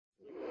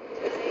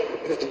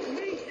Get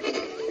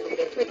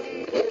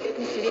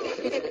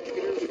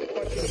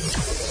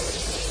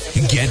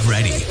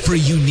ready for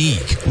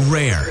unique,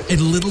 rare,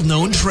 and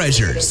little-known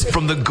treasures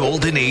from the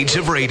golden age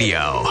of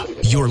radio.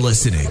 You're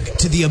listening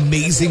to The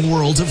Amazing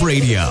World of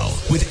Radio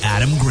with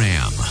Adam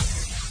Graham.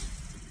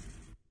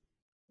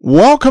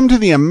 Welcome to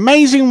The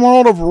Amazing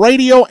World of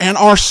Radio, and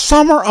our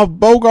Summer of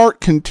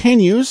Bogart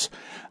continues.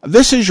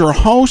 This is your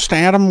host,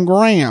 Adam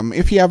Graham.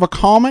 If you have a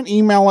comment,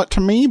 email it to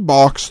me,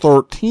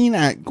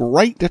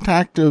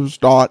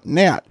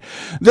 box13@greatdetectives.net.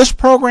 This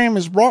program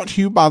is brought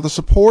to you by the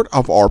support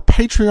of our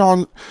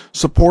Patreon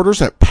supporters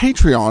at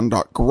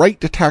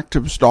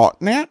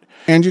patreon.greatdetectives.net.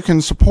 And you can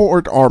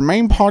support our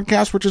main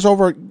podcast, which is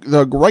over at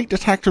the Great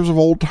Detectives of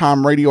Old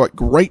Time Radio at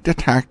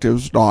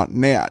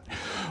greatdetectives.net.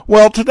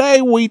 Well,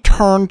 today we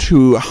turn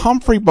to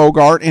Humphrey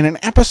Bogart in an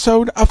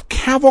episode of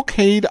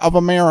Cavalcade of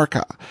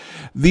America.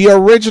 The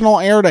original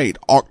air date,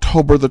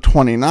 October the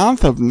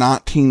 29th of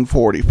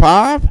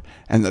 1945,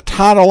 and the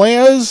title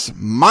is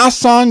My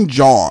Son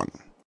John.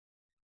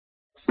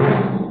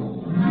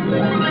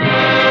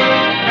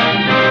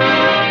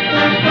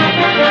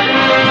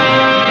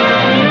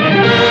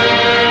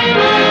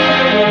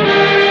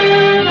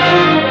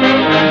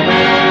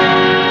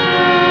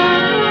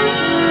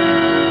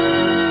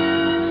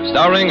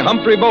 Starring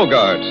Humphrey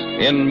Bogart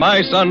in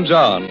My Son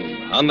John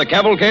on the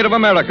Cavalcade of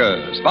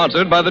America,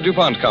 sponsored by the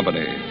DuPont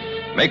Company,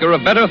 maker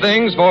of better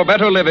things for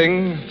better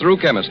living through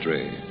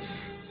chemistry.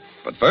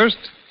 But first,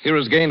 here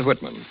is Gane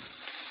Whitman.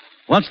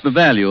 What's the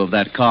value of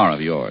that car of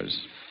yours?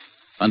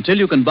 Until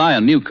you can buy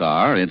a new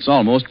car, it's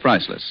almost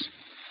priceless.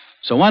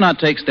 So why not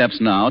take steps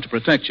now to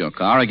protect your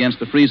car against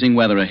the freezing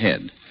weather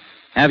ahead?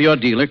 Have your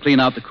dealer clean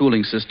out the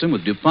cooling system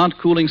with DuPont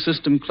Cooling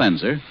System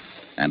Cleanser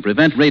and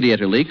prevent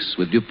radiator leaks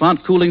with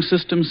DuPont Cooling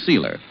System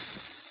Sealer.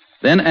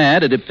 Then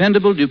add a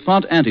dependable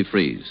DuPont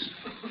antifreeze,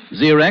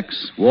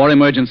 Zerex, War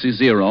Emergency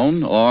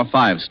Zerone, or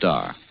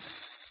 5-Star.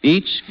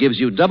 Each gives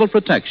you double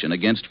protection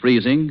against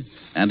freezing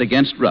and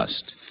against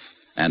rust,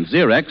 and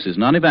Zerex is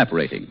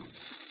non-evaporating.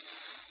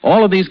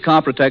 All of these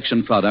car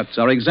protection products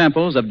are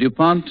examples of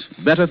DuPont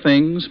better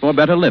things for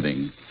better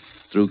living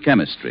through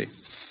chemistry.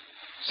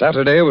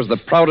 Saturday was the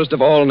proudest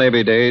of all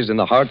Navy days in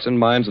the hearts and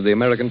minds of the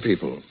American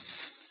people.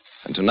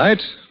 And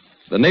tonight,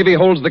 the Navy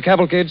holds the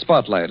cavalcade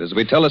spotlight as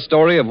we tell a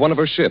story of one of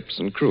her ships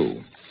and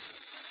crew.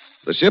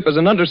 The ship is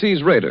an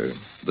underseas raider,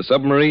 the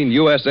submarine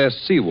USS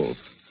Seawolf.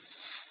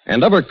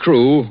 And of her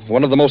crew,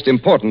 one of the most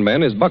important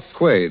men is Buck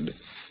Quaid,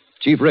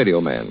 chief radio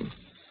man.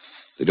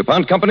 The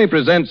DuPont Company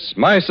presents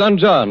My Son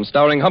John,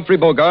 starring Humphrey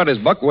Bogart as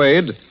Buck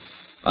Quaid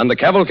on the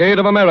Cavalcade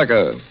of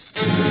America.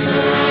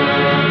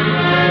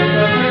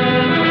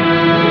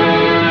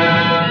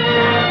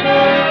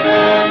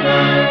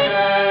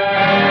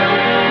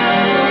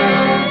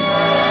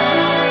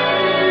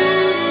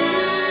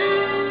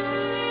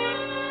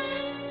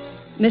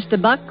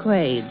 Mr. Buck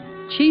Quaid,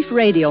 Chief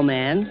Radio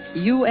Man,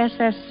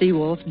 USS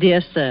Seawolf,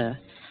 dear sir.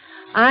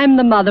 I'm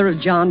the mother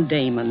of John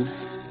Damon.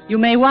 You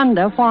may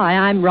wonder why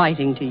I'm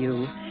writing to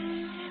you.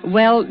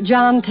 Well,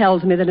 John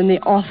tells me that in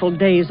the awful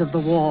days of the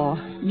war,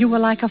 you were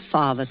like a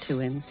father to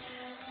him.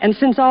 And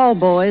since all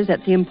boys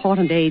at the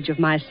important age of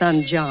my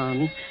son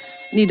John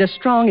need a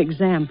strong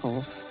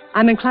example,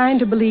 I'm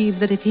inclined to believe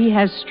that if he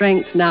has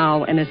strength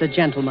now and is a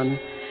gentleman,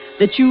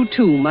 that you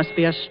too must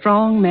be a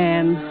strong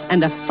man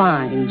and a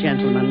fine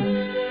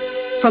gentleman.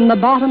 From the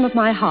bottom of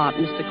my heart,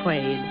 Mr.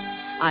 Quaid,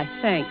 I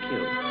thank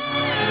you.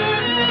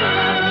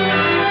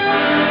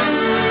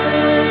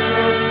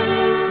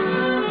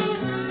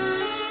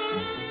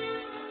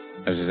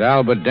 This is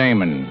Albert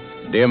Damon.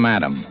 Dear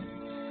Madam,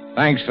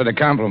 thanks for the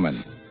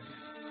compliment.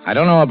 I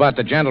don't know about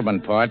the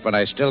gentleman part, but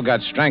I still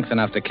got strength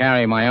enough to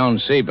carry my own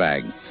sea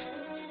bag.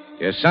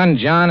 Your son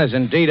John is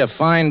indeed a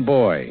fine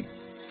boy.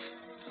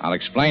 I'll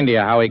explain to you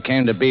how he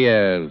came to be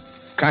a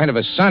kind of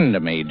a son to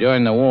me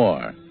during the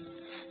war.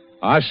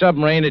 Our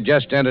submarine had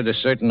just entered a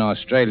certain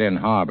Australian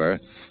harbor,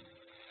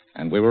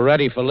 and we were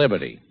ready for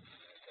liberty.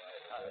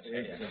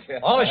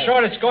 All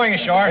ashore that's going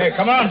ashore. Here,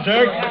 come on,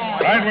 Dirk.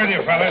 Right with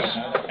you, fellas.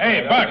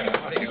 Hey, Buck,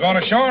 you going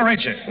ashore,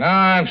 ain't you? No,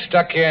 I'm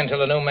stuck here until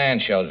the new man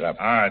shows up.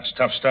 It's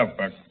tough stuff,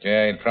 Buck.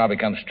 Yeah, he'll probably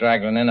come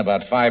straggling in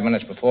about 5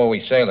 minutes before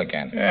we sail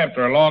again. Yeah,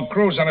 after a long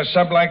cruise on a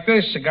sub like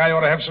this, a guy ought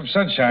to have some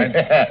sunshine.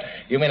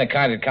 You mean the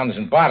kind that comes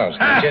in bottles,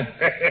 don't you?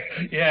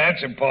 Yeah,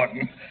 that's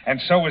important.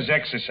 And so is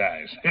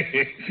exercise.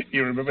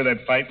 You remember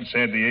that fight in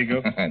San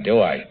Diego?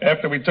 Do I?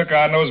 After we took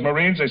on those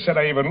Marines, they said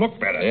I even looked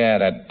better. Yeah,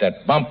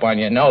 that bump on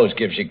your nose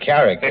gives you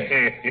character.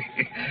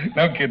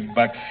 No kidding,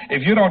 Buck.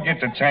 If you don't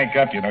get the tank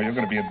up, you're going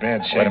to be in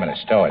bad shape. Wait a minute,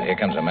 stow it. Here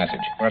comes a message.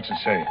 What's it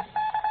say?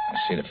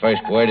 Let's see, the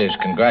first word is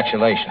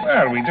congratulations.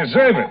 Well, we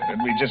deserve it.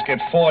 Did we just get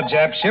 4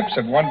 Jap ships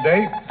in one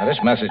day? Now,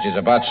 this message is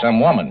about some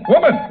woman.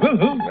 Woman?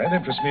 Woo-hoo. That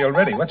interests me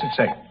already. What's it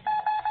say?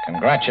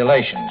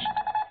 Congratulations.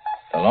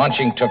 The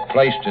launching took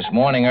place this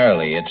morning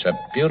early. It's a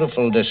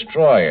beautiful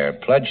destroyer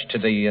pledged to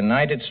the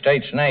United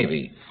States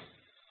Navy.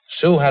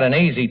 Sue had an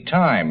easy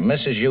time.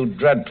 Misses you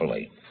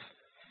dreadfully.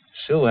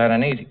 Sue had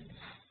an easy...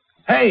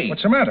 Hey.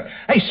 What's the matter?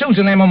 Hey, Sue's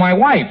the name of my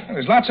wife.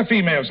 There's lots of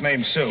females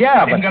named Sue.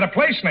 Yeah, Even but- got a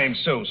place named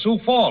Sue. Sioux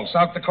Falls,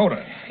 South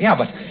Dakota. Yeah,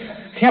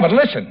 but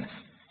listen.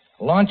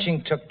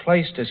 Launching took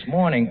place this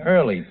morning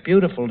early.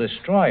 Beautiful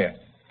destroyer.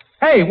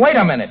 Hey, wait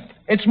a minute.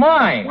 It's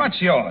mine.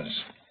 What's yours?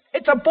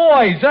 It's a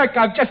boy, Zirk.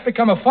 I've just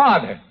become a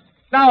father.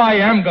 Now I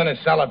am going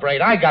to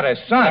celebrate. I got a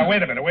son. Now,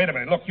 wait a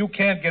minute. Look, you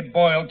can't get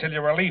boiled till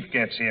your relief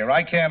gets here.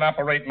 I can't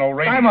operate no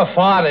radio. I'm a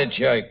father,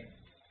 jerk.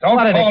 Don't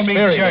What an call me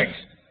jerk. experience.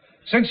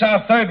 Since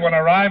our third one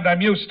arrived,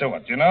 I'm used to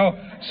it, you know?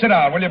 Sit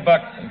down, will you,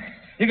 Buck?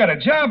 You got a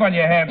job on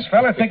your hands,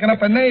 fella, thinking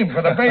up a name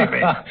for the baby.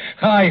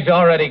 He's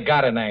already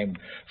got a name.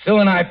 Sue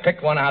and I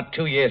picked one out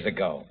 2 years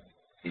ago.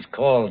 He's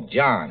called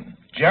John.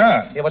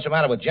 John? Yeah, what's the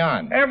matter with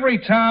John? Every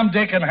Tom,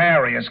 Dick, and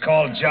Harry is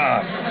called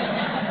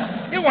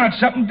John. You want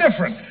something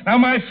different. Now,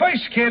 my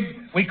first kid,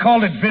 we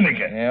called it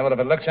Vinegar. Yeah, well, if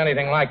it looks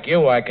anything like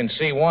you, I can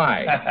see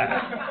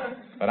why.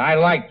 But I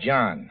like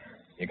John.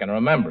 You can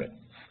remember it.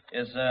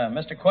 Is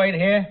Mr. Quaid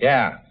here?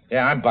 Yeah,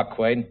 I'm Buck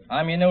Quaid.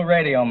 I'm your new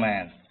radio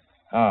man.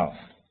 Oh.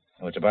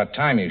 Well, it's about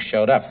time you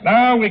showed up.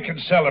 Now we can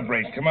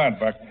celebrate. Come on,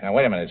 Buck. Now,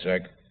 wait a minute,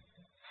 Zirk.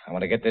 I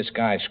want to get this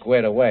guy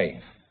squared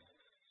away.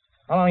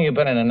 How long you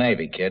been in the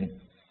Navy, kid?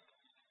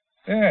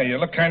 Yeah, you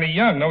look kind of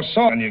young. No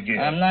salt on your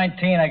gear. I'm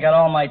 19. I got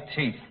all my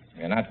teeth.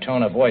 You're not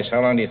tone of voice.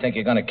 How long do you think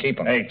you're going to keep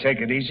him? Hey, take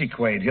it easy,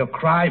 Quaid. He'll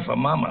cry for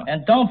Mama.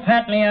 And don't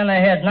pat me on the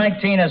head.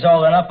 19 is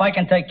old enough. I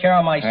can take care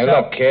of myself. Hey,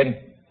 look,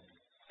 kid.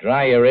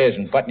 Dry your ears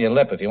and button your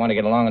lip if you want to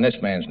get along in this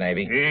man's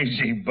Navy.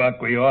 Easy, Buck.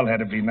 We all had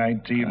to be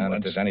 19 If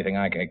once. there's anything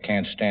I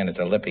can't stand, it's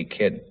a lippy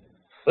kid.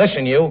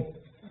 Listen, you.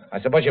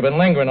 I suppose you've been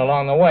lingering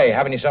along the way,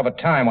 having yourself a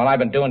time while I've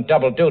been doing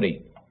double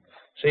duty.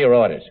 See your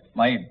orders.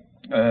 My,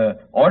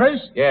 orders?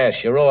 Yes,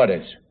 your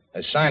orders.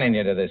 Assigning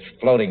you to this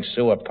floating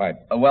sewer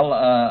pipe. I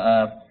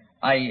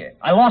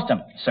lost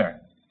him, sir.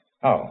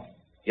 Oh,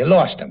 you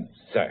lost him,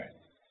 sir.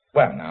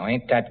 Well, now,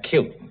 ain't that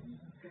cute?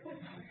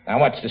 Now,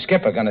 what's the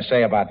skipper going to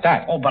say about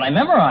that? Oh, but I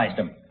memorized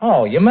him.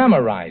 Oh, you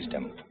memorized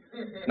him.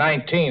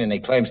 19, and he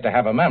claims to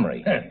have a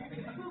memory.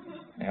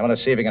 I want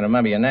to see if he can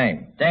remember your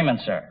name. Damon,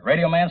 sir.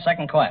 Radio man,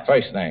 second class.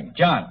 First name.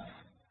 John.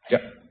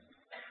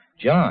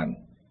 John?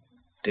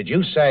 Did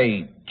you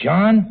say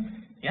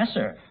John? Yes,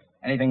 sir.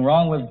 Anything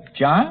wrong with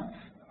John?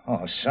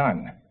 Oh,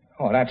 son.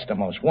 Oh, that's the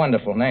most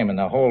wonderful name in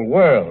the whole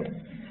world.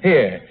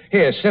 Here,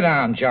 sit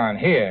down, John.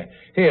 Here,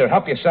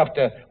 help yourself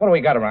to... What do we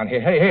got around here?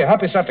 Here,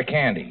 help yourself to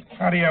candy.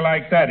 How do you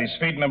like that? He's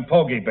feeding him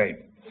pogey bait.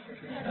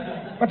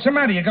 What's the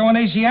matter? You going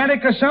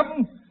Asiatic or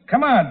something?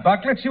 Come on,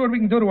 Buck. Let's see what we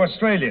can do to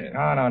Australia.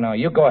 No.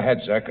 You go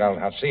ahead, Zirk.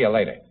 I'll see you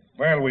later.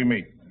 Where'll we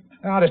meet?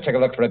 I'll just take a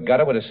look for a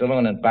gutter with a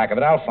saloon in back of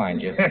it. I'll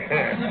find you.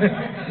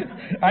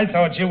 I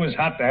thought you was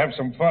hot to have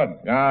some fun.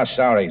 Oh,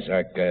 sorry,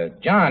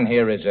 Zirk. John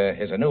here is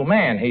a new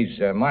man. He's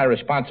my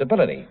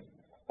responsibility.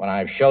 When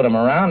I've showed him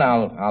around,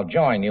 I'll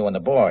join you and the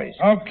boys.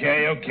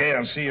 Okay.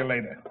 I'll see you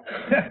later.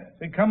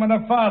 Becoming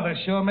a father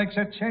sure makes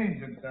a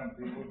change in some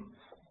people.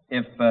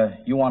 If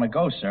you want to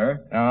go,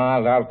 sir. No,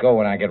 I'll go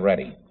when I get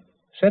ready.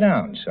 Sit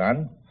down,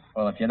 son.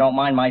 Well, if you don't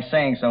mind my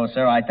saying so,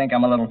 sir, I think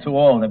I'm a little too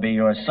old to be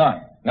your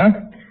son.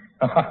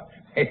 Huh?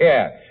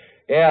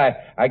 Yeah,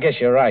 I guess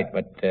you're right,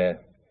 but,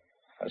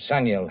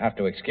 son, you'll have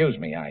to excuse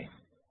me. I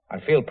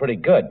feel pretty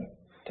good.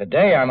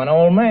 Today I'm an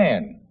old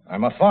man.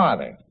 I'm a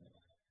father.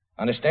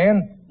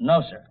 Understand?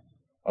 No, sir.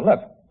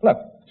 Well, look.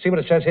 See what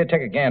it says here?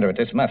 Take a gander at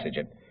this message.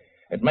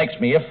 It makes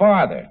me a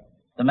father.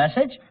 The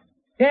message?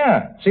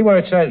 Yeah. See where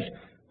it says,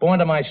 born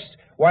to my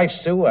wife,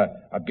 Sue,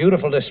 a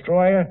beautiful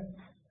destroyer?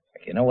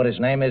 You know what his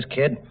name is,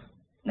 kid?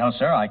 No,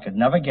 sir, I could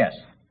never guess.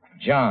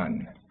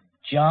 John.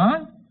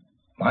 John?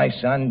 My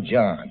son,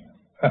 John.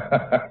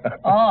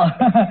 Oh,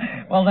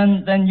 well,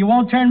 then you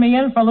won't turn me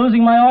in for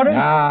losing my orders?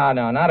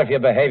 No, not if you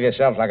behave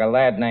yourself like a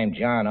lad named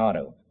John ought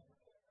to.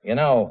 You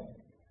know,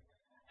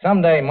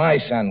 someday my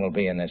son will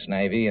be in this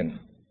Navy, and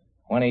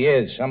when he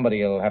is,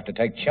 somebody will have to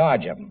take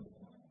charge of him.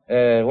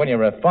 When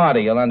you're a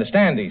father, you'll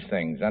understand these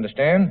things.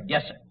 Understand?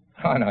 Yes, sir.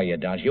 Oh, no, you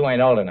don't. You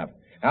ain't old enough.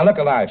 Now, look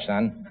alive,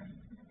 son.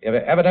 You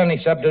ever done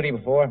any sub-duty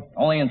before?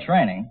 Only in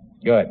training.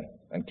 Good.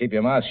 Then keep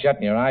your mouth shut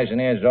and your eyes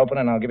and ears open,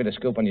 and I'll give you the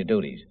scoop on your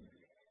duties.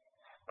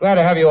 Glad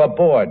to have you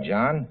aboard,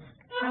 John.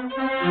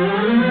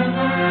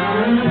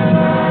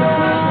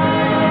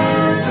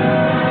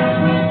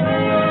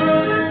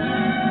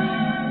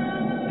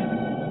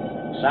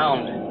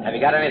 Sound. Have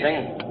you got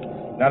anything?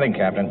 Nothing,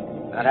 Captain.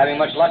 Not having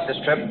much luck this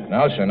trip?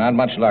 No, sir, not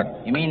much luck.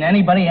 You mean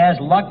anybody has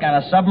luck on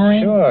a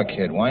submarine? Sure,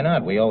 kid. Why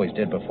not? We always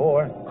did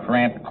before.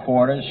 Cramped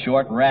quarters,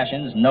 short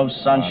rations, no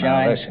sunshine.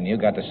 Oh, now, listen, you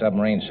got the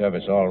submarine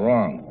service all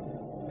wrong.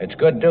 It's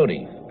good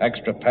duty.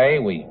 Extra pay.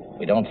 We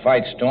don't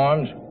fight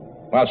storms.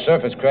 While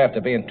surface craft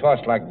are being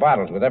tossed like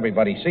bottles with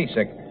everybody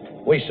seasick,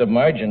 we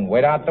submerge and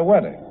wait out the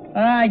weather.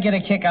 I get a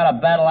kick out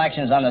of battle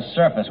actions on the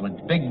surface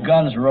with big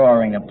guns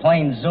roaring, the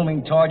planes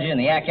zooming towards you, and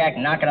the ack-ack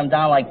knocking them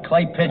down like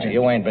clay pigeons.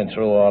 You ain't been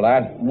through all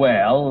that.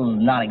 Well,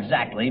 not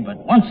exactly, but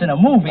once in a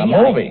movie. A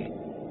movie?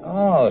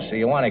 Oh, so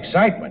you want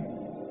excitement.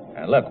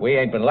 Now, look, we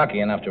ain't been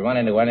lucky enough to run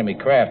into enemy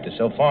craft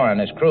so far on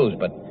this cruise,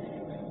 but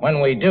when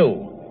we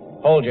do,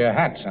 hold your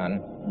hat,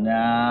 son.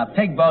 Nah,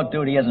 pig boat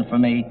duty isn't for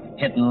me.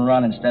 Hit and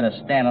run instead of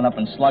standing up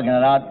and slugging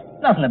it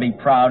out. Nothing to be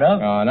proud of.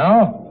 Oh,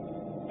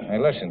 no? Hey,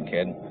 listen,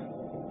 kid.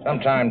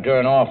 Sometime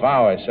during off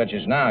hours, such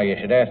as now, you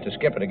should ask the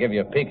skipper to give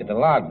you a peek at the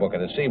logbook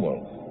of the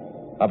Seawolf.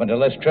 Up until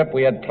this trip,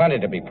 we had plenty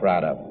to be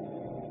proud of.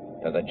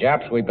 To the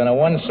Japs, we've been a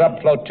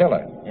one-sub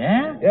flotilla.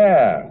 Yeah?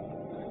 Yeah.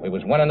 We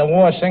was winning the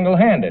war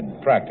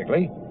single-handed,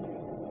 practically.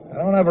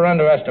 Don't ever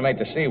underestimate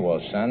the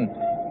Seawolf, son.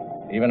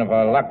 Even if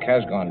our luck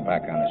has gone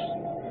back on us.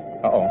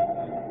 Uh-oh.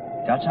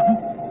 Got something?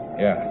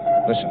 Yeah.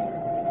 Listen.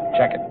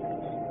 Check it.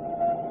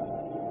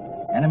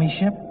 Enemy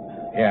ship?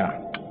 Yeah.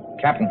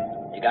 Captain,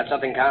 You got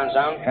something, Con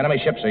Sound? enemy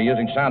ships are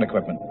using sound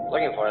equipment.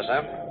 Looking for us,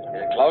 huh?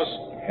 Is it close?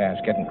 Yeah,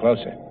 it's getting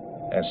closer.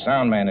 Their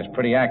sound man is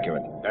pretty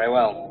accurate. Very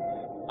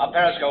well. Up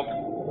periscope.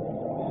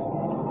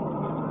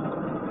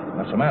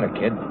 What's the matter,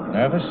 kid?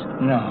 Nervous?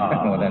 No.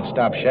 Well, then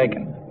stop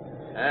shaking.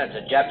 It's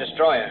a Jap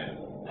destroyer.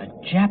 A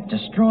Jap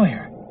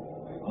destroyer?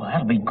 Well,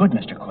 that'll be good,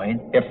 Mr. Quaid.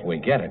 If we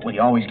get it. We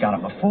always got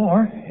it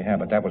before. Yeah,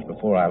 but that was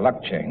before our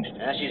luck changed.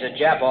 Yeah, she's a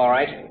Jap, all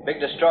right. Big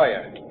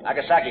destroyer.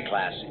 Nagasaki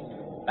class.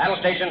 Battle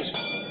stations.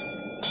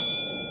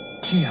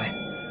 Gee,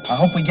 I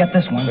hope we get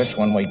this one. This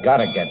one we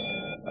gotta get.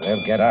 Or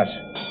they'll get us.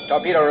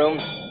 Torpedo room.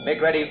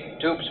 Make ready.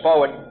 Tubes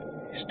forward.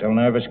 You still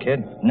nervous,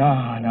 kid? No,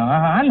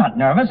 I'm not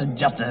nervous.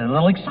 Just a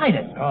little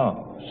excited.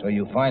 Oh, so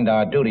you find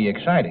our duty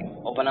exciting.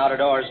 Open outer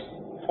doors.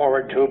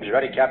 Forward tubes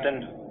ready,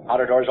 Captain.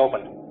 Outer doors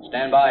open.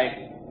 Stand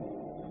by.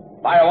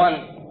 Fire one.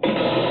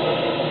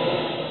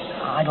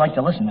 I'd like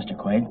to listen, Mr.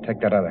 Quaid.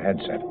 Take that other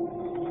headset.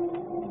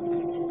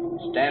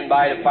 Stand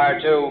by to fire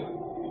two.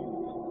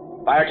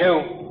 Fire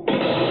two.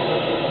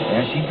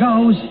 There she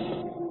goes.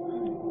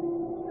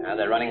 Now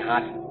they're running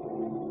hot.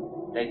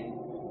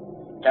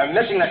 They're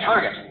missing the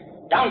target.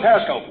 Down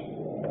periscope.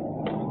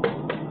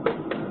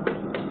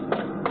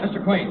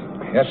 Mr. Quaid,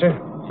 Yes, sir?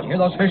 did you hear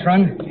those fish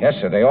run? Yes,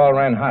 sir. They all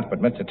ran hot, but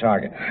missed the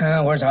target.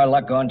 Where's our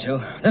luck going to?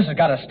 This has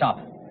got to stop.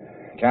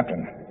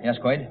 Captain, Yes,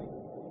 Quaid?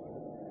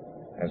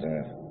 there's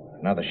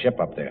another ship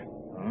up there.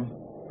 Huh?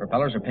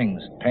 Propellers or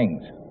pings?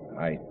 Pings.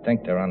 I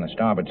think they're on the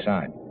starboard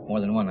side. More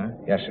than one, huh?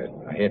 Yes, sir.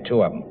 I hear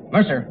two of them.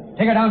 Mercer,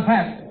 take her down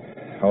fast.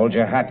 Hold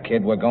your hat,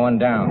 kid. We're going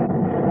down.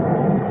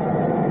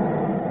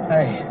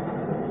 Hey,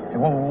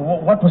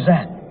 what was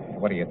that?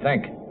 What do you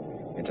think?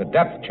 It's a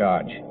depth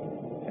charge.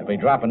 They'll be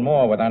dropping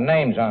more with our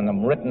names on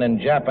them, written in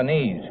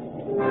Japanese.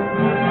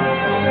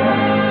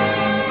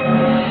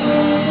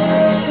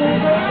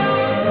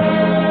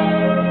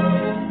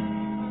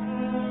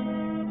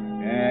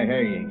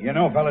 Hey, you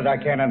know, fellas, I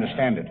can't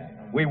understand it.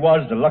 We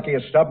was the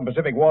luckiest stub in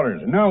Pacific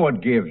waters, and now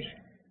what gives?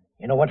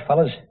 You know what,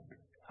 fellas?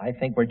 I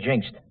think we're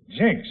jinxed.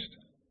 Jinxed?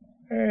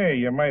 Hey,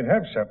 you might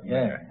have something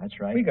there. That's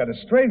right. We got a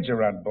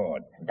stranger on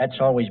board. That's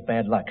always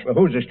bad luck. Well,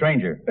 who's the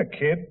stranger? The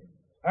kid.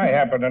 I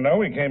happen to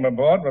know he came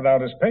aboard without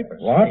his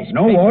papers. What?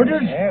 No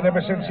orders? Yeah, and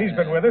ever since he's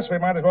been with us, we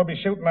might as well be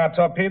shooting our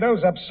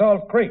torpedoes up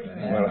Salt Creek.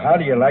 Well, how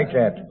do you like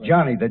that?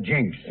 Johnny the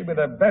Jinx. He'll be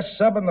the best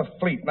sub in the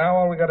fleet. Now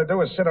all we got to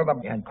do is sit on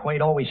the... And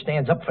Quaid always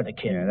stands up for the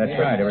kid. Yeah, that's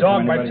right. Every Dog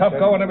time my anybody tough says-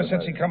 going ever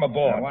since he come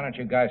aboard. Now, why don't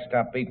you guys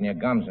stop beating your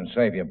gums and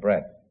save your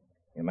breath?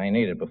 You may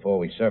need it before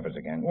we surface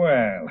again.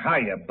 Well,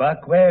 hiya,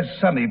 Buck. Where's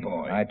Sonny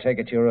Boy? I take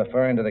it you're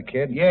referring to the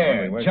kid?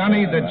 Yeah,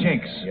 Johnny the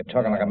Jinx. You're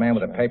talking like a man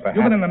with a paper hat.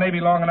 You've been in the Navy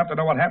long enough to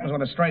know what happens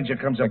when a stranger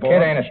comes The aboard.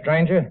 kid ain't a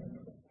stranger.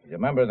 He's a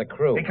member of the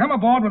crew. He come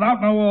aboard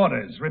without no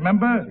orders,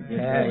 remember?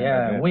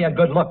 Yeah. We had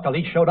good luck till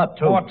he showed up,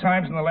 too. 4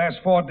 times in the last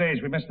 4 days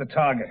we missed the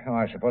target. Oh,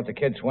 I suppose the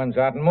kid swims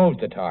out and moves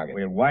the target.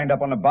 We'll wind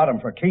up on the bottom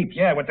for keeps.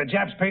 Yeah, with the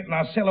Japs painting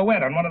our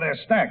silhouette on one of their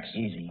stacks.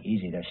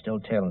 Easy. They're still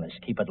tailing us.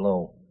 Keep it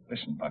low.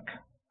 Listen, Buck.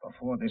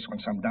 Before this, when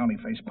some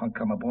downy-faced punk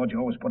come aboard, you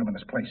always put him in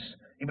his place,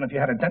 even if you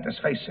had a dentist's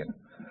face in.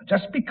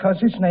 Just because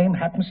his name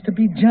happens to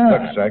be John.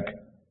 Look, Zerk,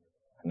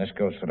 and this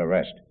goes for the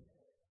rest.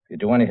 If you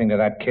do anything to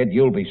that kid,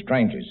 you'll be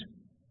strangers.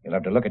 You'll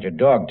have to look at your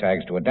dog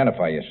tags to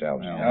identify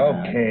yourselves.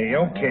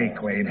 Okay,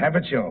 Quaid. Have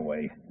it your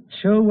way.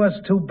 Sure was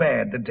too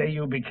bad the day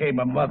you became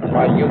a mother.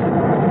 Why, you...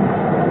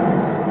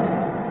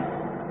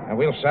 Now,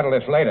 we'll settle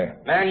this later.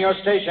 Man your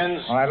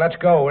stations. All right, let's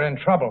go. We're in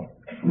trouble.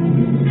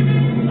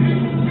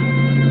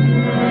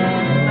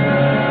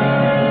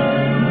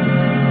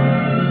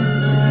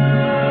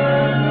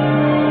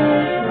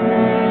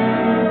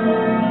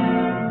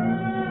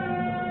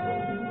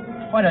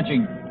 Why don't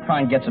you try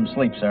and get some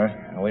sleep, sir?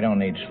 We don't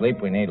need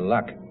sleep. We need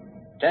luck.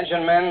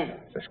 Attention, men.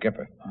 It's the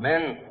skipper.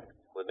 Men,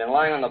 we've been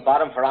lying on the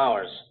bottom for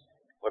hours.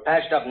 We're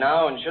patched up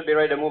now and should be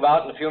ready to move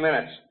out in a few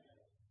minutes.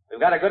 We've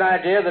got a good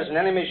idea there's an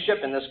enemy ship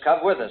in this cove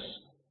with us.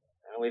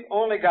 And we've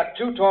only got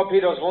 2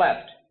 torpedoes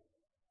left.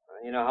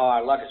 Well, you know how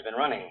our luck has been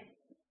running.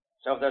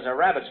 So if there's a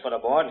rabbit's foot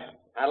aboard,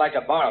 I'd like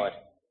to borrow it.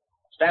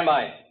 Stand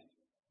by.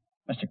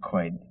 Mr.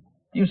 Quaid,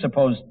 do you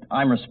suppose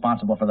I'm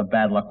responsible for the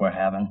bad luck we're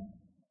having?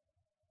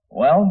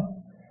 Well?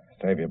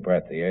 Save your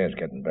breath. The air's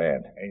getting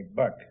bad. Hey,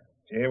 Buck,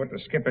 did you hear what the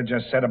skipper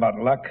just said about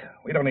luck?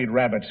 We don't need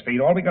rabbit's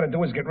feet. All we got to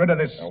do is get rid of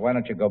this... Now, why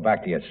don't you go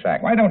back to your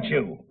sack? Why don't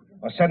you?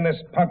 Or send this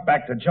punk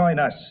back to join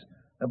us.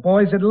 The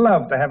boys would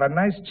love to have a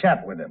nice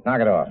chat with him.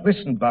 Knock it off.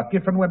 Listen, Buck,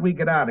 if and when we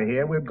get out of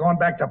here, we're going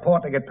back to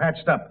port to get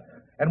patched up.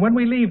 And when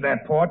we leave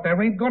that port,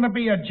 there ain't going to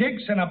be a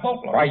jinx and a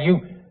boatload. Why, you...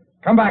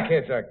 Come back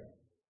here, sir.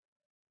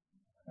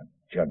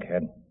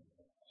 Jughead.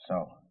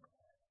 So,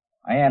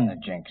 I am the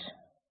jinx.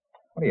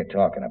 What are you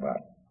talking about?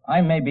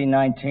 I may be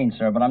 19,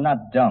 sir, but I'm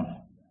not dumb.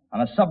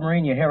 On a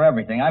submarine, you hear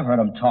everything. I've heard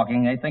them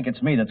talking. They think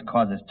it's me that's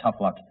caused this tough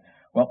luck.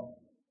 Well,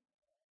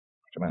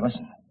 what's the matter?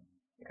 Listen.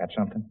 You got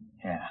something?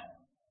 Yeah,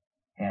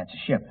 it's a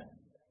ship.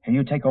 Here,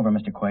 you take over,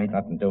 Mr. Quaid.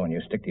 Nothing doing. You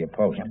stick to your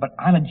post. Yeah, but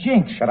I'm a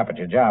jinx. Shut up at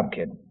your job,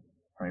 kid.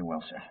 Very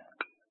well, sir.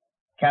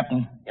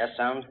 Captain. Yes,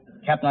 Sound?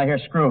 Captain, I hear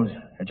screws.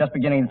 They're just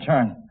beginning to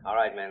turn. All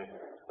right, men.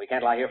 We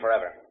can't lie here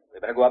forever. We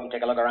better go up and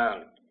take a look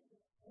around.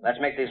 Let's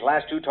make these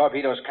last 2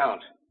 torpedoes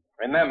count.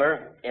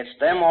 Remember, it's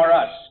them or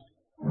us.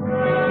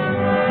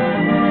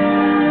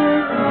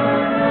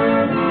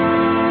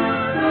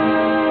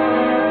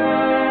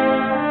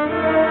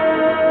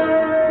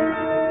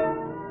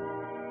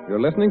 You're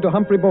listening to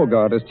Humphrey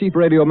Bogart as Chief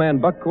Radio Man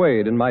Buck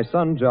Quaid and my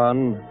son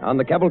John on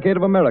the Cavalcade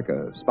of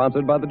America,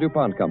 sponsored by the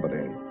DuPont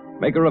Company,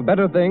 maker of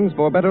better things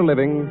for better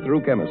living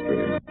through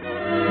chemistry.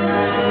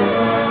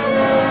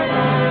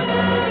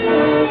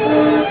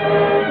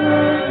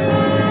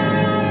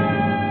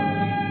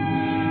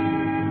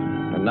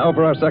 And now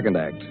for our second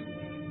act.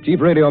 Chief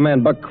Radio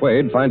Man Buck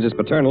Quaid finds his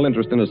paternal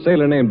interest in a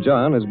sailor named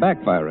John is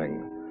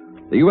backfiring.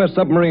 The U.S.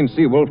 submarine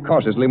Seawolf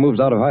cautiously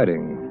moves out of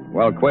hiding,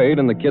 while Quaid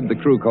and the kid the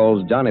crew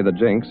calls Johnny the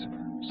Jinx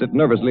sit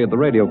nervously at the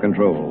radio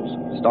controls,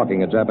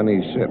 stalking a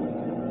Japanese ship.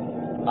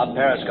 Up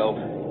periscope.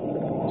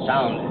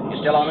 Sound,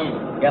 you still on him?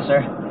 Yes, sir.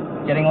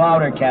 Getting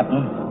louder,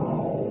 Captain.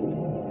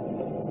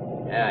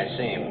 Yeah, I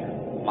see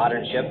him.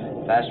 Modern ship,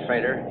 fast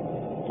freighter,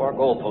 4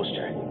 goal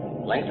poster.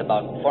 Length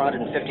about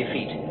 450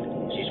 feet.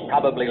 She's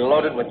probably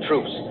loaded with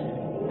troops.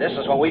 This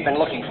is what we've been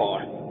looking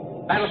for.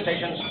 Battle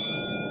stations.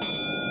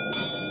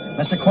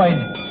 Mr. Quaid,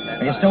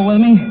 are you still with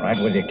me? Right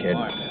with you, kid.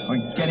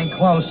 We're getting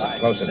close.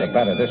 Closer the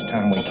better. This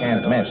time we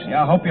can't miss.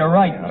 Yeah, I hope you're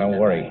right. Now, don't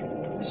worry.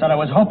 I said I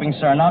was hoping,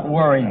 sir, not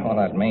worry. All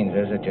that means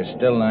is that you're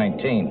still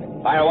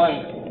 19. Fire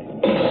 1.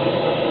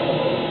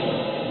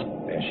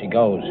 There she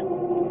goes.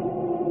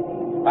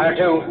 Fire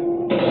 2.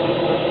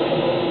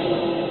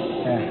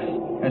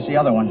 There's the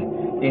other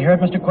one. Do you hear it,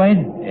 Mr.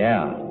 Quaid?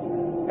 Yeah.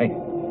 Hey,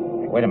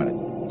 wait a minute.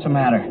 What's the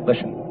matter?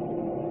 Listen.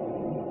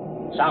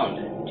 Sound,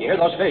 do you hear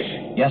those fish?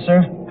 Yes,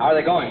 sir. How are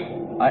they going?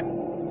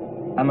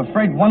 I'm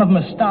afraid one of them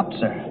has stopped,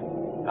 sir.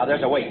 Now,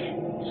 there's a wake.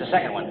 It's the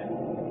second one.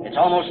 It's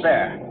almost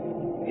there.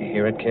 You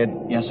hear it, kid?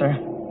 Yes, sir.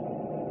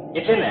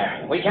 It's in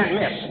there. We can't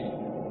miss.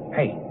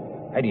 Hey,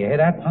 do you hear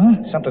that?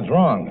 Huh? Something's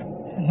wrong.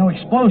 No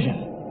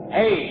explosion.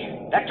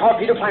 Hey, that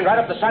torpedo climbed right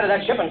up the side of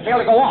that ship and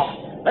failed to go off.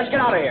 Let's get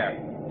out of here.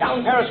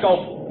 Down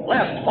periscope.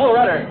 Left, full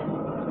rudder.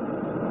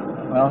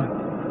 Well,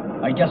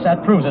 I guess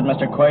that proves it,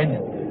 Mr. Quaid.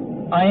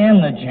 I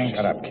am the jinx.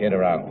 Shut up, kid,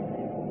 or I'll...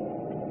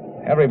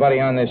 Everybody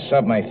on this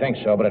sub may think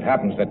so, but it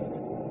happens that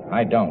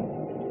I don't.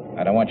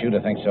 I don't want you to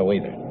think so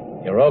either.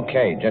 You're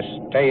okay. Just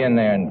stay in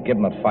there and give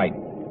them a fight.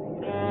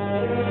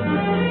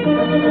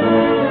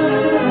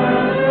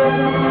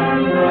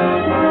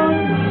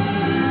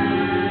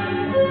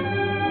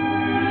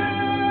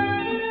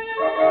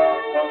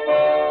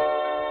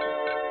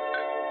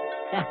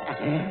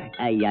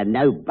 You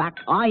know, Buck,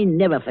 I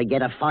never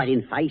forget a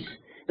fighting face.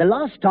 The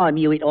last time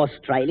you hit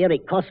Australia,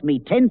 it cost me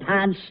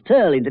 £10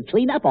 sterling to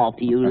clean up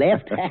after you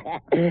left.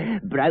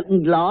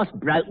 Broken glass,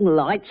 broken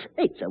lights.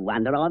 It's a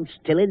wonder I'm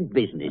still in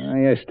business.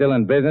 You're still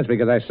in business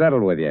because I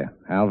settled with you,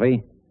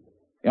 Alvy.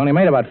 You only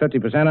made about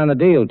 50% on the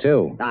deal,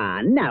 too.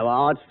 No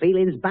hard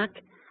feelings, Buck.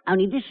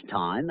 Only this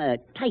time,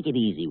 take it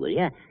easy, will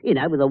you? You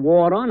know, with the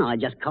war on, I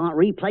just can't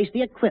replace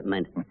the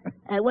equipment.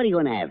 What are you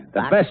going to have,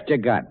 Buck? The best you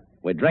got.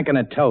 We're drinking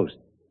a toast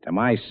to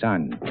my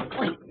son.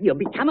 You'll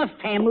become a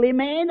family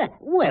man?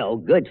 Well,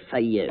 good for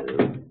you.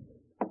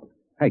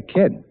 Hey,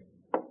 kid.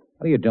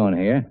 What are you doing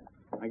here?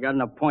 I got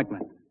an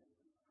appointment.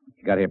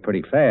 You got here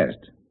pretty fast.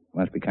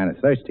 Must be kind of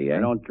thirsty, eh?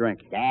 I don't drink.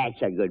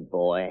 That's a good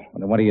boy.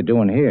 Well, then what are you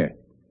doing here?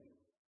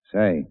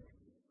 Say.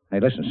 Hey,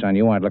 listen, son,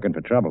 you aren't looking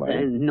for trouble,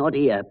 eh? Not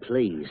here,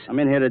 please. I'm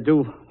in here to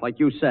do like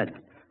you said.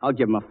 I'll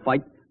give him a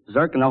fight,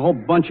 Zirk, and a whole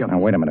bunch of them. Now,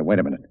 wait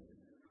a minute.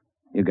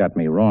 You got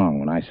me wrong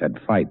when I said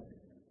fight.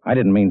 I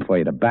didn't mean for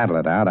you to battle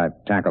it out.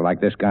 I've tackled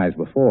like this guy's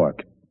before.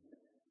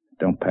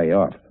 Don't pay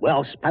off.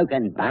 Well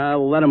spoken, Buck.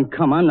 I'll let him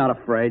come. I'm not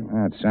afraid.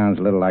 That sounds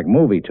a little like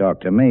movie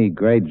talk to me,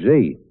 grade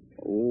Z.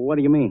 What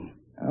do you mean?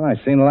 Well, I've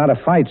seen a lot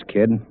of fights,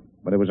 kid.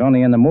 But it was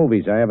only in the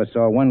movies I ever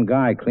saw one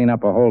guy clean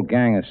up a whole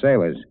gang of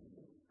sailors.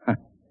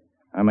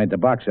 I made the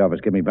box office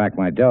give me back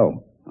my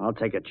dough. I'll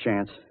take a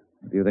chance.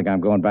 If you think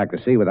I'm going back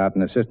to sea without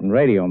an assistant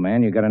radio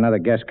man, you got another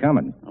guest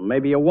coming. Well,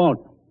 maybe you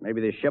won't.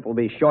 Maybe the ship will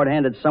be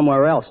short-handed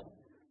somewhere else.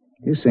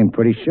 You seem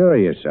pretty sure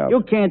of yourself.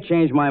 You can't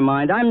change my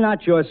mind. I'm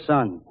not your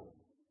son.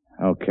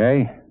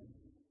 Okay.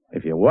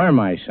 If you were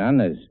my son,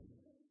 there's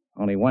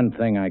only one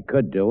thing I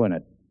could do, and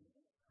it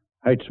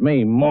hurts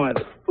me more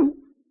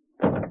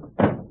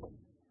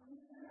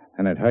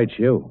than it hurts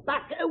you.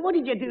 Buck, what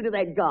did you do to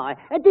that guy?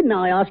 Didn't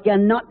I ask you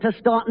not to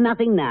start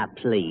nothing now,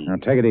 please? Now,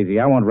 take it easy.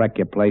 I won't wreck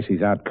your place.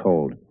 He's out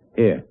cold.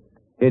 Here,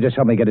 just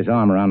help me get his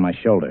arm around my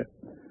shoulder.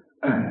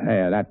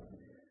 There,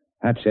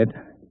 that's it.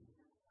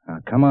 Now,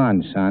 come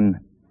on, son.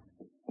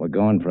 We're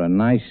going for a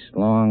nice,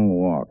 long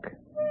walk.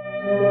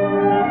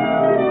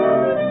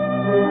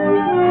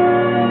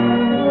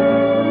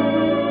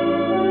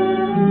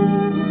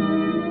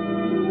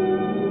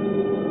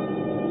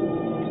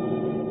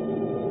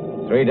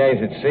 Three days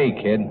at sea,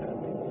 kid.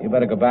 You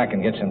better go back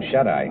and get some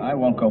shut-eye. I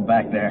won't go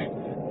back there.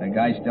 The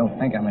guys still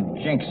think I'm a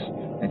jinx.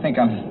 They think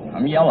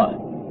I'm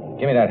yellow.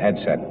 Give me that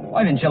headset.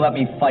 Why didn't you let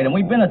me fight him?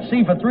 We've been at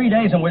sea for 3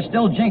 days and we're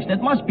still jinxed.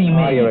 It must be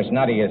me. Oh, you're as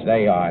nutty as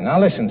they are.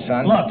 Now listen,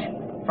 son.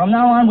 Look, from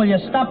now on, will you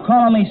stop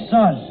calling me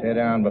son? Sit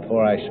down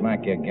before I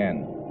smack you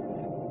again.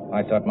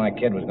 I thought my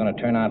kid was going to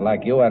turn out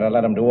like you. I'd have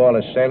let him do all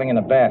his sailing in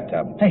a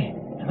bathtub. Hey,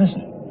 listen.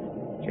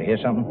 Did you hear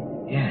something?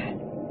 Yeah,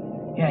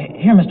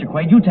 here, Mr.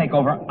 Quaid, you take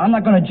over. I'm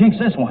not going to jinx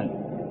this one.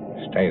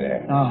 Stay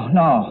there.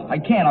 No, I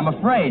can't. I'm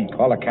afraid.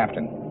 Call the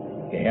captain.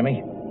 You hear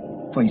me?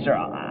 Please, sir,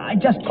 I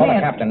just can't. Call the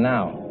captain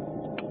now.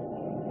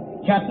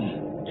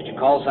 Captain. Did you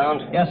call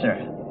sound? Yes, sir.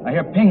 I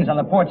hear pings on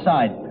the port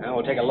side. Now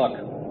we'll take a look.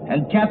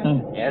 And,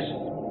 Captain. Yes?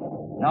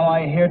 Now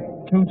I hear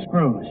 2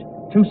 screws.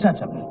 2 sets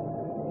of them.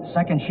 The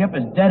second ship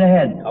is dead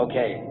ahead.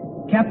 Okay.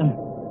 Captain,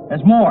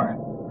 there's more.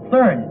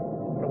 Third.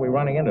 What are we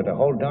running into? The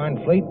whole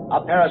darn fleet?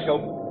 Up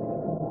periscope.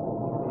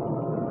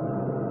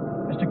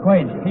 Mr.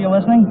 Quaid, are you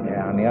listening?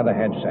 Yeah, on the other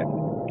headset.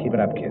 Keep it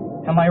up, kid.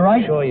 Am I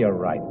right? Sure you're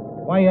right.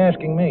 Why are you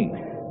asking me?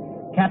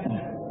 Captain,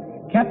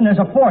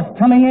 there's a fourth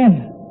coming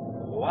in.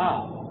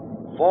 Wow.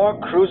 4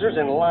 cruisers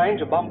in line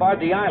to bombard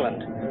the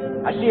island.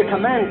 I see a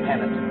command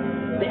pennant.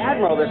 The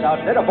admiral of this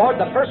outfit aboard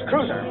the first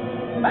cruiser.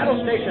 Battle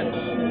stations.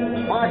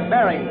 Mark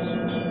bearings.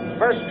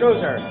 First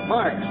cruiser,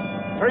 mark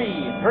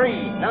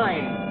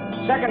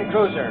 339. Second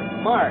cruiser,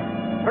 mark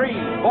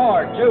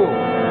 342.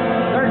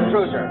 Third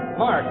cruiser,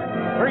 mark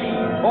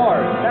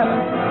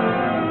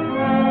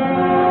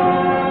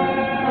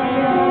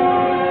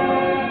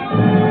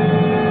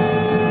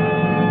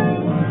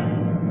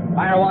 347.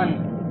 Fire 1.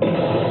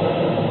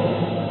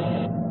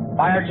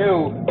 Fire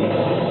 2.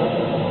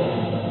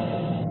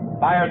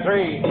 Fire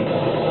 3.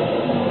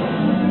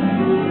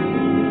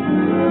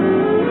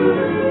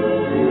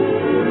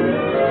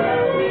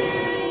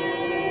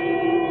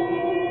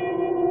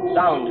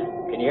 Sound.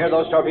 Can you hear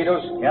those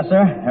torpedoes? Yes,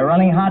 sir. They're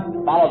running hot.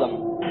 Follow them.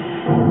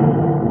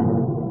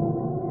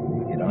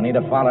 You don't need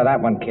to follow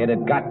that one, kid.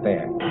 It got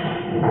there.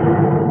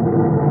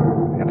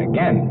 And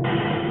again.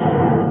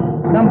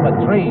 Number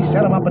 3.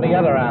 Set him up in the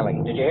other alley.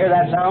 Did you hear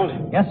that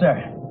sound? Yes,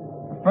 sir.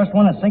 The first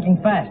one is sinking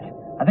fast.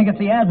 I think it's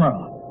the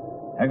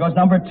admiral. There goes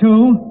number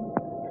 2.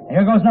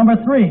 Here goes number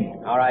 3.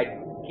 All right.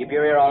 Keep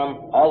your ear on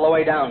them all the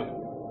way down.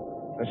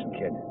 Listen,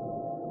 kid.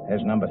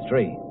 There's number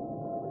 3.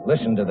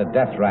 Listen to the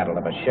death rattle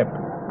of a ship.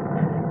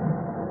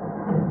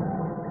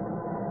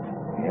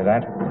 You hear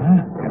that?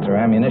 Huh? That's her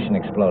ammunition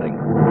exploding.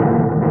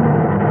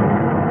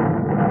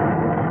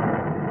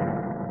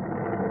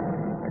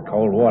 The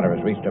cold water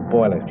has reached her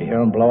boilers. Do you hear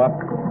them blow up?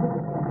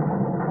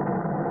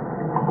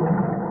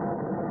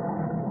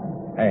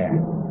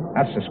 There.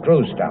 That's the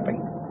screws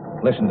stopping.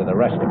 Listen to the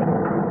rest of it.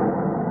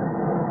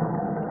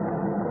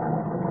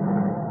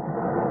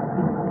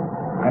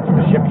 That's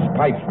the ship's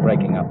pipes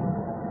breaking up.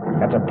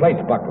 That's her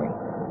plates buckling.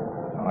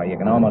 Oh, you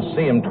can almost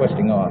see them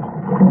twisting off.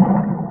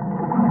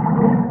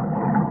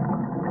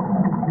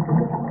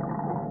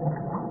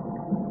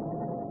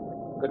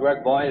 Good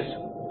work, boys.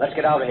 Let's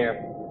get out of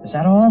here. Is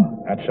that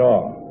all? That's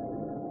all.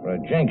 For a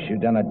jinx, you've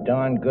done a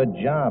darn good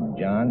job,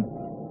 John.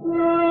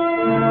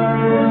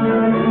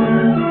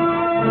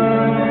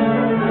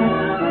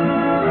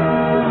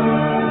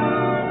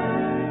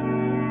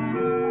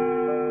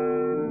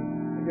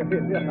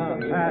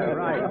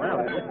 Right.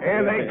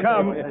 Here they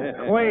come.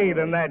 Quaid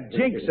and that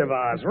jinx of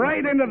ours,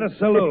 right into the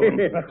saloon.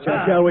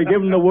 Shall we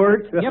give them the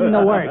works? Give them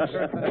the works.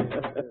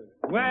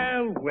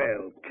 Well,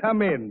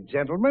 come in,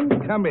 gentlemen,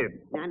 come in.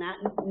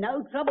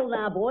 No trouble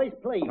now, boys,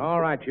 please.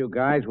 All right, you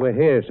guys, we're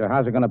here, so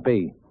how's it going to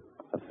be?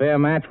 A fair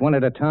match, one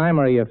at a time,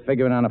 or are you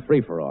figuring on a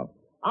free-for-all?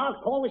 I'll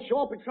call the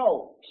shore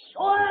patrol.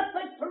 Shore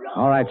patrol!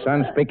 All right,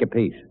 son, speak your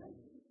piece.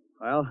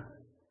 Well,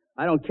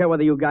 I don't care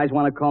whether you guys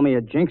want to call me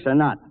a jinx or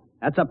not.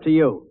 That's up to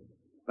you.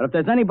 But if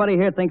there's anybody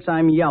here thinks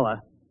I'm yellow,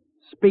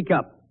 speak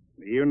up.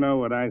 You know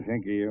what I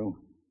think of you.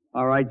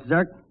 All right,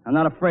 Zerk. I'm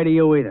not afraid of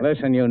you either.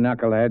 Listen, you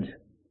knuckleheads.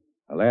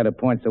 A lad who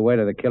points the way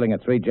to the killing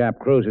of 3 Jap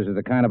cruisers is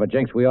the kind of a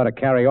jinx we ought to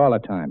carry all the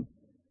time.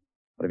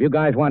 But if you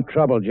guys want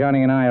trouble,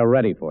 Johnny and I are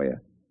ready for you.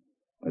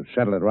 We'll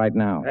settle it right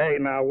now. Hey,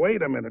 now,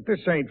 wait a minute.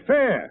 This ain't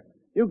fair.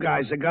 You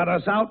guys have got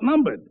us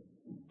outnumbered.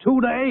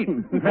 2 to 8.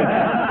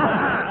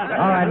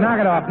 All right, knock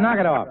it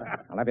off.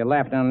 I'll have you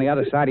laughing on the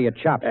other side of your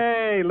chops.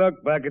 Hey,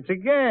 look, Buck, it's a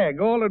gag,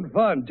 all in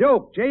fun.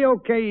 Joke,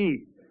 Joke.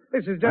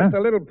 This is just a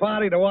little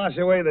party to wash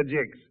away the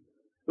jinx.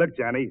 Look,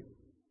 Johnny,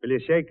 will you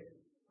shake?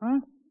 Huh?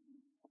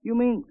 You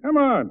mean... Come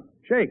on,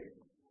 shake.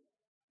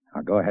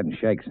 I'll go ahead and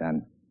shake,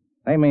 son.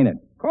 They mean it.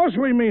 Of course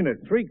we mean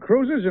it. 3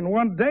 cruises in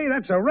one day,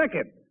 that's a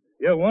record.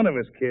 You're one of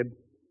us, kid.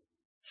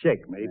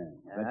 Shake, mate.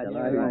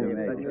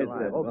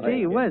 Oh,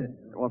 gee whiz.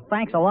 Well,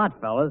 thanks a lot,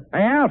 fellas.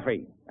 Hey,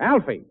 Alfie.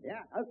 Alfie. Yeah,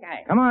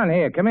 okay. Come on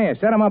here. Come here.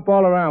 Set 'em up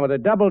all around with a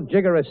double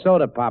jigger of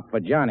soda pop for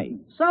Johnny.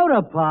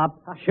 Soda pop?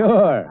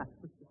 Sure.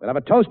 We'll have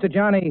a toast to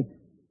Johnny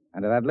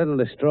and to that little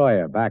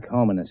destroyer back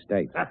home in the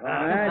States.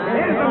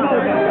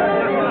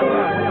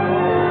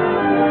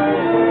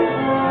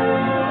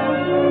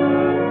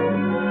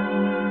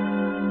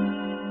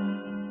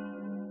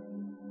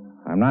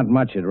 I'm not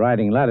much at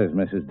writing letters,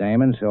 Mrs.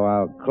 Damon, so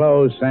I'll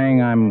close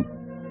saying I'm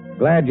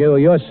glad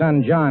your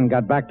son John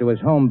got back to his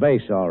home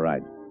base all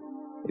right.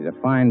 He's a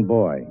fine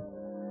boy.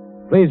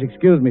 Please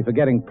excuse me for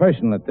getting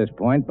personal at this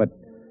point, but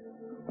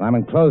I'm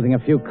enclosing a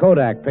few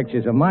Kodak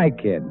pictures of my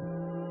kid.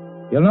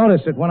 You'll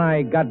notice that when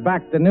I got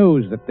back the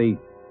news that the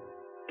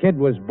kid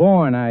was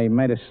born, I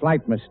made a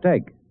slight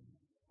mistake.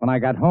 When I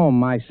got home,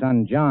 my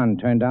son John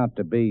turned out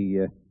to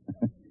be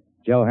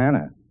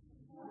Johanna.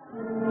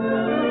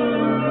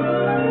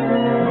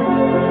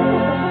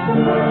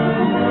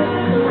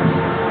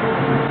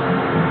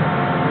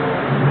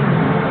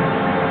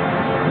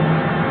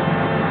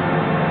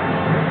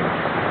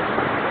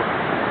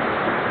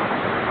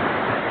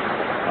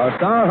 Our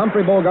star,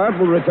 Humphrey Bogart,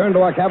 will return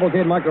to our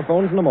cavalcade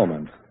microphones in a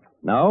moment.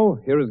 Now,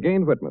 here is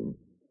Gain Whitman.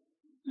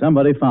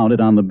 Somebody found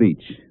it on the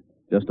beach,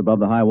 just above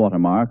the high water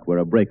mark where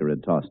a breaker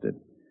had tossed it.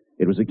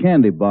 It was a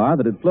candy bar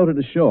that had floated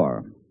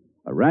ashore,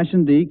 a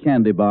Ration D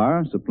candy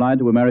bar supplied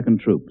to American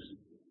troops.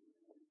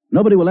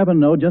 Nobody will ever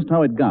know just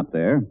how it got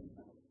there,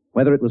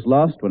 whether it was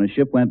lost when a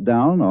ship went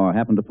down or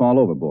happened to fall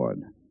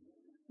overboard.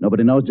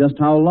 Nobody knows just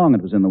how long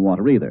it was in the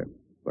water either,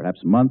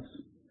 perhaps months,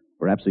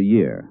 perhaps a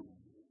year.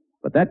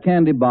 But that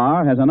candy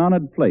bar has an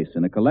honored place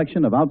in a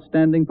collection of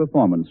outstanding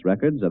performance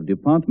records of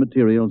DuPont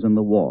materials in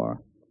the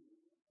war.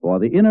 For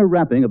the inner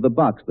wrapping of the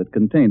box that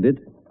contained it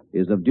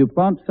is of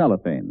DuPont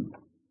cellophane.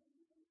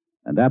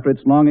 And after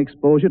its long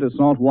exposure to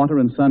salt water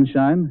and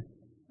sunshine,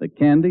 the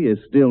candy is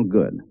still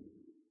good.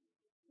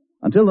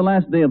 Until the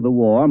last day of the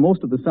war,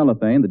 most of the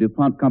cellophane the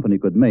DuPont company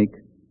could make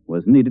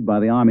was needed by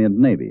the Army and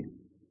Navy.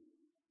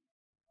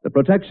 The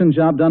protection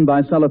job done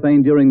by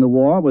cellophane during the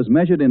war was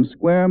measured in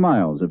square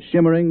miles of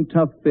shimmering,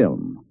 tough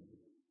film.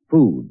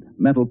 Food,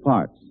 metal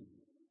parts,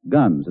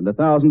 guns, and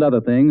 1,000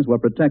 other things were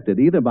protected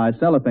either by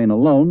cellophane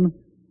alone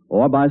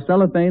or by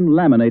cellophane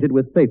laminated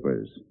with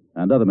papers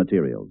and other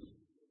materials.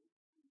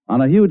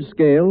 On a huge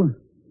scale,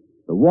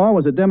 the war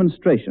was a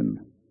demonstration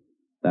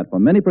that for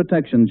many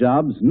protection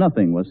jobs,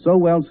 nothing was so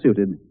well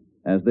suited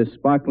as this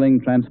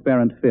sparkling,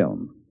 transparent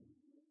film.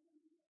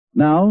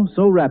 Now,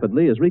 so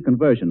rapidly is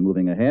reconversion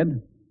moving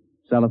ahead,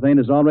 cellophane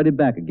is already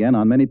back again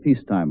on many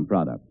peacetime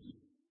products.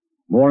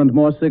 More and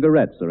more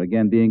cigarettes are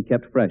again being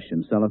kept fresh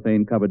in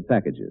cellophane-covered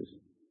packages.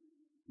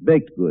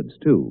 Baked goods,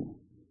 too.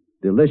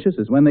 Delicious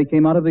as when they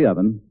came out of the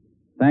oven,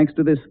 thanks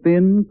to this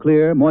thin,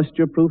 clear,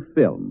 moisture-proof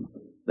film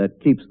that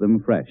keeps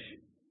them fresh.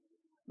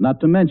 Not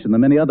to mention the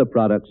many other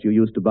products you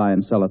used to buy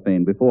in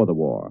cellophane before the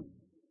war.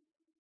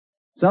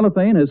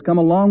 Cellophane has come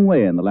a long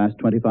way in the last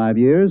 25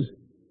 years.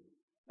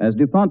 As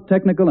DuPont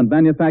technical and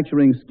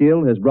manufacturing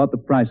skill has brought the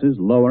prices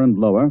lower and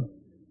lower,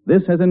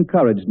 this has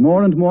encouraged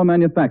more and more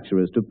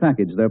manufacturers to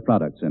package their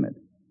products in it.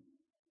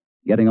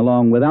 Getting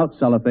along without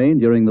cellophane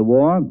during the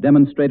war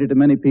demonstrated to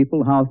many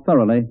people how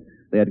thoroughly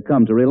they had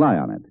come to rely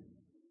on it.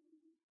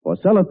 For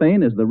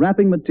cellophane is the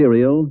wrapping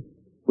material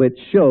which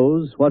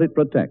shows what it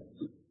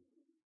protects.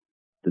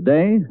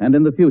 Today and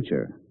in the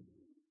future,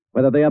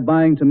 whether they are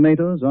buying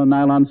tomatoes or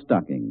nylon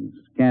stockings,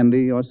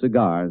 candy or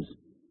cigars,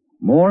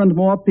 more and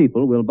more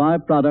people will buy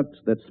products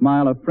that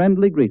smile a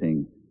friendly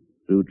greeting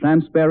through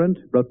transparent,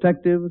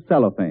 protective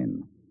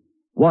cellophane,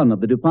 one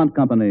of the DuPont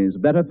Company's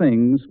better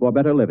things for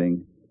better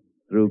living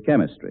through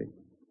chemistry.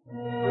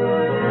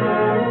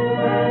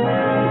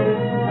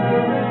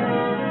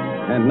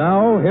 And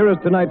now, here is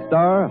tonight's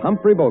star,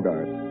 Humphrey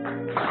Bogart.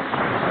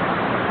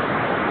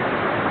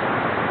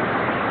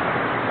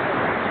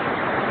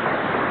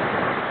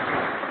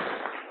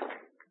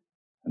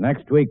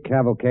 Next week,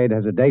 Cavalcade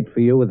has a date for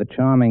you with the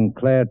charming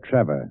Claire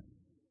Trevor,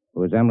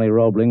 who, as Emily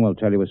Roebling, will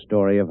tell you a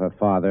story of her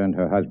father and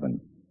her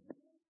husband.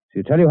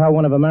 She'll tell you how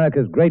one of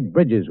America's great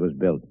bridges was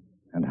built,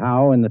 and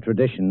how, in the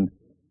tradition,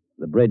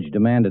 the bridge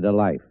demanded a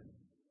life.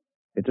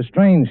 It's a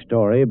strange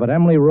story, but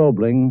Emily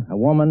Roebling, a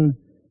woman,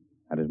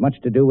 had as much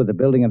to do with the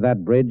building of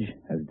that bridge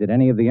as did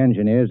any of the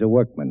engineers or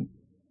workmen.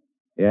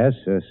 Yes,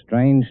 a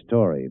strange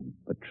story,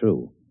 but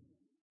true.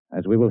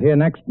 As we will hear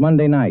next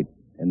Monday night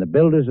in The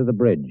Builders of the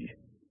Bridge,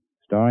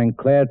 starring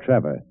Claire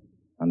Trevor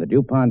on the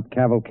DuPont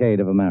Cavalcade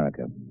of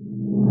America.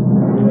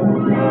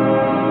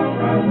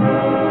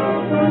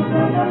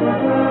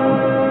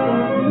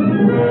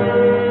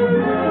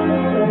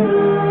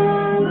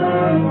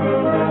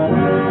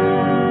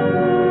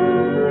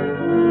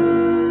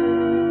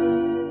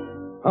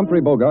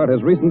 Humphrey Bogart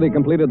has recently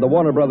completed the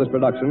Warner Brothers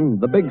production,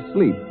 The Big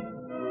Sleep.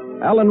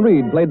 Alan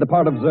Reed played the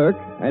part of Zirk,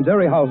 and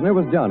Jerry Hausner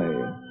was Johnny.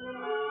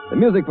 The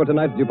music for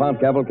tonight's DuPont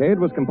Cavalcade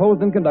was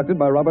composed and conducted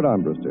by Robert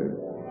Armbruster.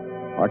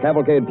 Our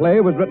cavalcade play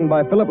was written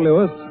by Philip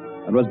Lewis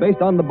and was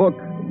based on the book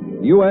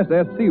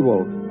USS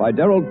Seawolf by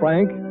Gerald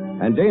Frank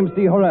and James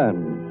T.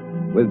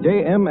 Horan with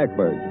J.M.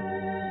 Ekberg.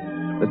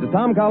 This is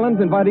Tom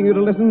Collins inviting you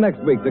to listen next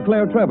week to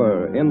Claire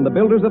Trevor in The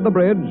Builders of the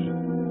Bridge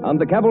on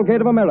the Cavalcade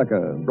of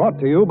America, brought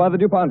to you by the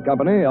DuPont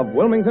Company of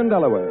Wilmington,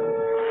 Delaware.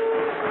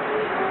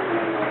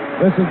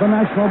 This is the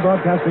National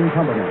Broadcasting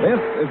Company. This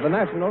is the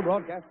National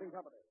Broadcasting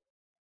Company.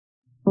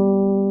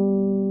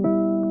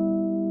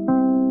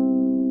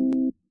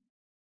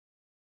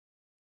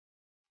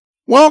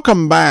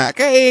 Welcome back.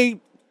 A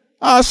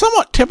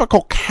somewhat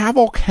typical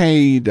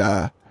cavalcade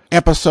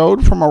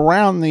episode from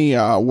around the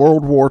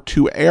World War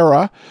II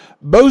era,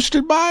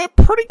 boasted by a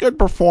pretty good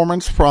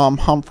performance from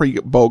Humphrey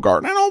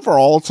Bogart. And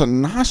overall, it's a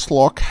nice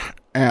look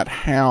at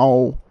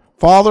how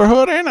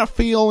fatherhood and a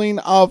feeling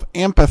of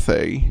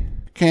empathy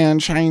can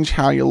change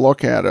how you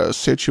look at a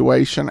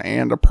situation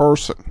and a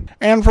person.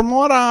 And from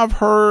what I've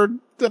heard,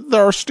 that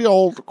there are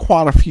still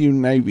quite a few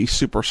Navy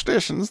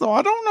superstitions, though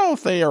I don't know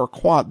if they are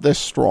quite this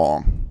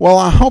strong. Well,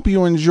 I hope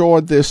you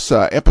enjoyed this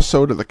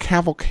episode of the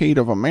Cavalcade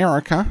of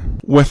America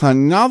with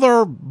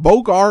another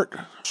Bogart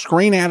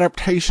screen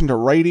adaptation to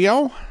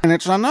radio, and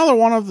it's another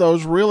one of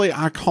those really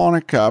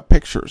iconic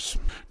pictures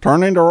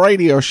turned into a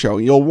radio show.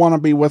 You'll want to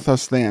be with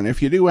us then.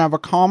 If you do have a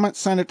comment,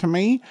 send it to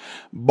me,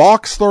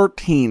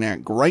 box13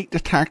 at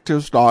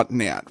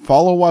greatdetectives.net.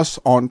 Follow us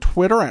on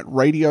Twitter at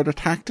Radio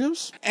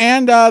Detectives.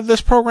 And this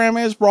program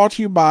is brought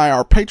to you by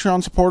our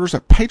Patreon supporters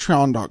at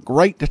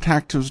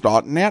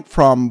patreon.greatdetectives.net.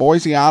 From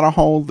Boise,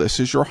 Idaho, this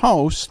is your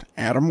host,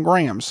 Adam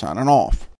Graham, signing off.